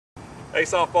Hey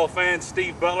softball fans,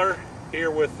 Steve Butler here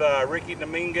with Ricky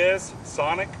Dominguez,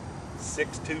 Sonic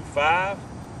 625,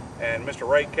 and Mr.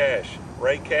 Ray Cash.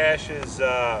 Ray Cash has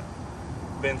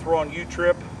been throwing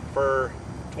U-Trip for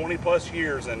 20 plus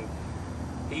years, and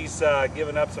he's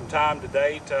given up some time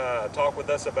today to talk with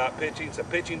us about pitching, some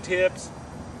pitching tips,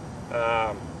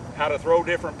 how to throw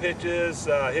different pitches,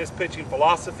 his pitching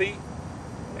philosophy,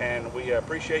 and we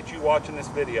appreciate you watching this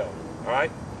video. All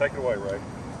right, take it away, Ray.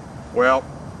 Well,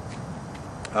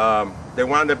 they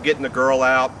wound up getting the girl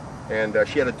out, and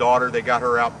she had a daughter. They got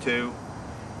her out too.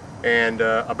 And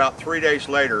about 3 days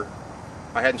later,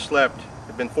 I hadn't slept.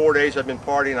 It'd been 4 days I've been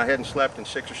partying. I hadn't slept in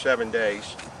 6 or 7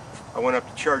 days. I went up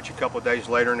to church a couple of days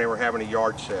later, and they were having a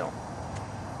yard sale.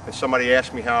 And somebody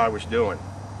asked me how I was doing.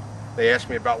 They asked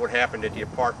me about what happened at the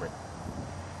apartment.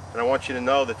 And I want you to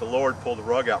know that the Lord pulled the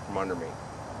rug out from under me.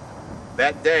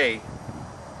 That day,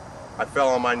 I fell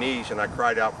on my knees and I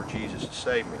cried out for Jesus to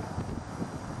save me.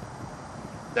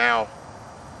 Now,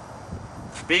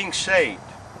 being saved,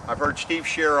 I've heard Steve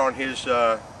share on his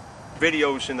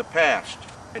videos in the past,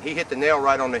 and he hit the nail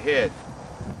right on the head.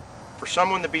 For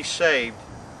someone to be saved,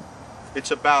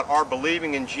 it's about our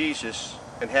believing in Jesus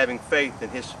and having faith in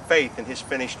his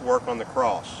finished work on the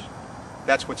cross.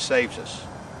 That's what saves us.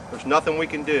 There's nothing we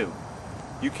can do.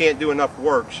 You can't do enough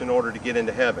works in order to get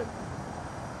into heaven.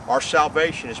 Our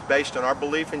salvation is based on our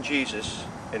belief in Jesus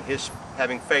and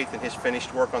having faith in his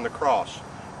finished work on the cross,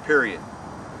 period.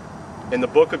 In the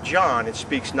book of John, it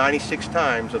speaks 96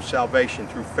 times of salvation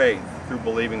through faith, through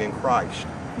believing in Christ.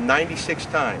 96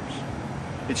 times.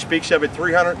 It speaks of it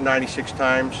 396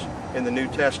 times in the New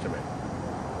Testament.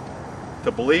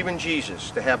 To believe in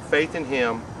Jesus, to have faith in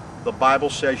him, the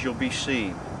Bible says you'll be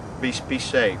saved.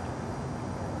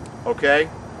 Okay?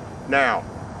 Now,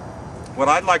 what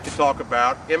I'd like to talk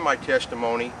about in my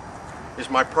testimony is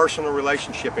my personal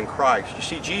relationship in Christ. You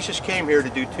see, Jesus came here to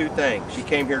do two things. He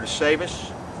came here to save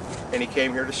us, and he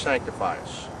came here to sanctify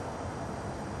us.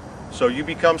 So you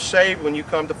become saved when you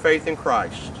come to faith in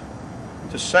Christ.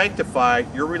 To sanctify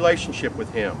your relationship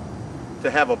with him,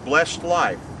 to have a blessed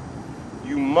life,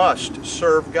 you must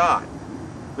serve God.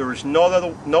 There is no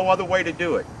other way to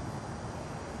do it.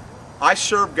 I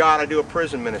serve God. I do a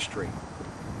prison ministry.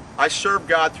 I serve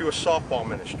God through a softball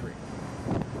ministry.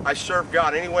 I serve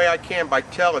God any way I can by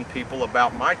telling people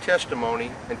about my testimony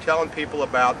and telling people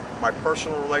about my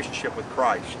personal relationship with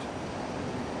Christ.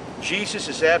 Jesus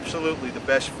is absolutely the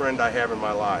best friend I have in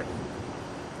my life.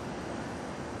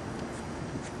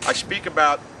 I speak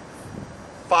about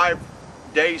 5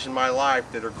 days in my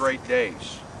life that are great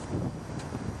days.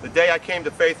 The day I came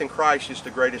to faith in Christ is the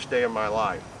greatest day of my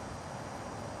life.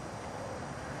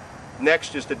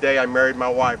 Next is the day I married my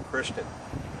wife, Kristen.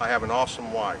 I have an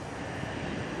awesome wife.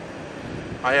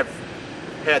 I have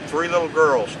had 3 little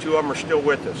girls. 2 of them are still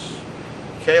with us.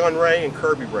 Kaylin Ray and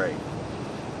Kirby Ray.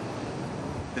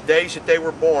 The days that they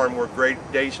were born were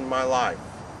great days in my life.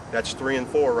 That's 3 and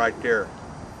 4 right there.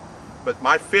 But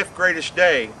my 5th greatest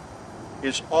day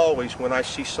is always when I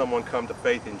see someone come to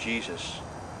faith in Jesus,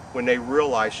 when they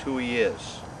realize who he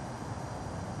is.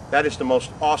 That is the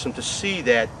most awesome, to see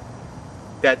that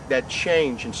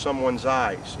change in someone's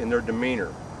eyes, in their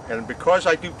demeanor. And because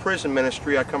I do prison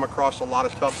ministry, I come across a lot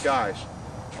of tough guys,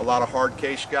 a lot of hard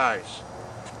case guys.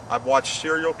 I've watched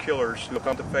serial killers who have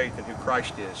come to faith in who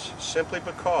Christ is, simply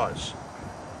because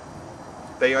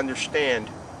they understand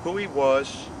who he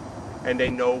was and they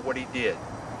know what he did.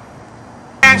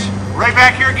 Right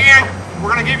back here again.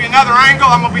 We're going to give you another angle.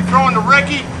 I'm going to be throwing to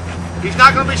Ricky. He's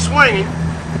not going to be swinging.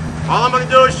 All I'm going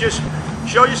to do is just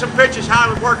show you some pitches, how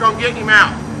I would work on getting him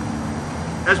out.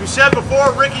 As we said before,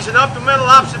 Ricky's an up the middle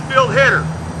opposite field hitter.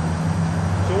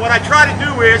 So what I try to do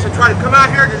is I try to come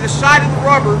out here to this side of the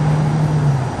rubber,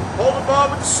 hold the ball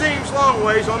with the seams long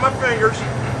ways on my fingers,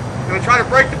 and I try to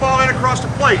break the ball in across the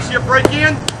plate. See a break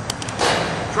in?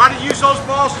 Try to use those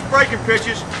balls as breaking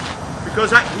pitches,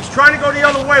 because he's trying to go the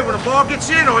other way. When a ball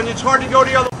gets in on you, it's hard to go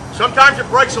the other way. Sometimes it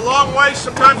breaks a long way,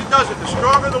 sometimes it doesn't. The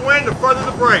stronger the wind, the further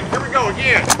the break. Here we go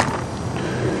again.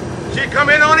 See it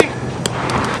come in on him?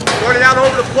 Started out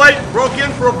over the plate, broke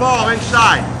in for a ball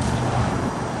inside.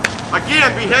 Again,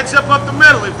 be heads up the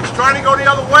middle. If he's trying to go the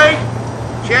other way,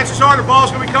 chances are the ball's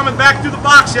going to be coming back through the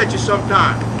box at you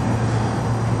sometime.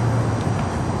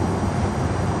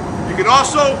 You can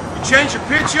also change your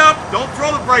pitch up. Don't throw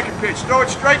the breaking pitch. Throw it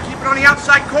straight, keep it on the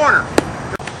outside corner.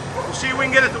 We'll see if we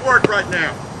can get it to work right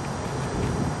now.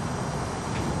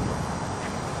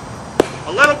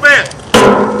 A little bit.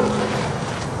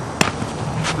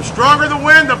 The stronger the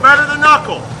wind, the better the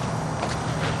knuckle.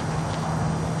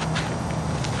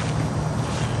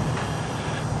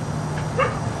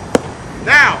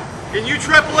 Now, can you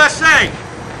U-triple-SA,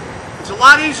 it's a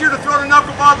lot easier to throw the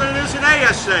knuckleball than it is an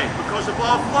ASA because the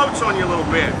ball floats on you a little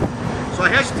bit. So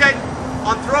I hesitate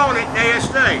on throwing it in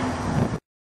ASA.